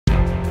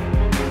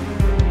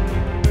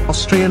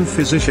Austrian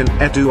physician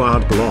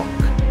Eduard Bloch,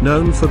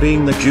 known for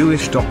being the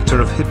Jewish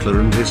doctor of Hitler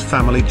and his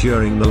family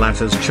during the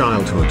latter's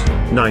childhood,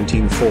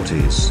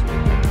 1940s.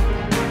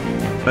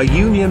 A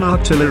Union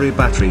artillery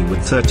battery with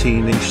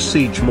 13-inch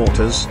siege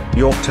mortars,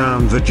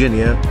 Yorktown,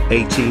 Virginia,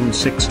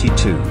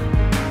 1862.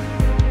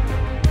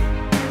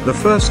 The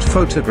first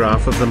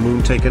photograph of the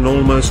moon taken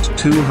almost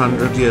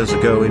 200 years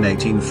ago in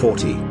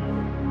 1840.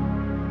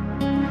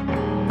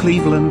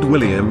 Cleveland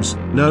Williams,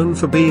 known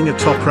for being a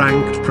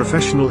top-ranked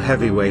professional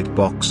heavyweight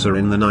boxer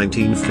in the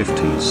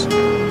 1950s.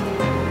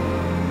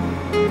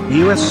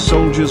 US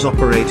soldiers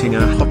operating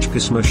a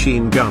Hotchkiss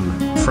machine gun,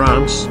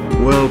 France,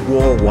 World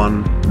War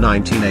I,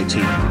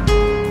 1918.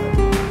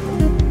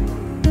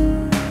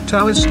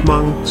 Taoist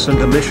monks and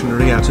a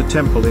missionary at a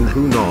temple in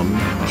Hunan,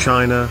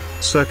 China,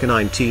 circa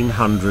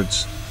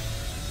 1900s,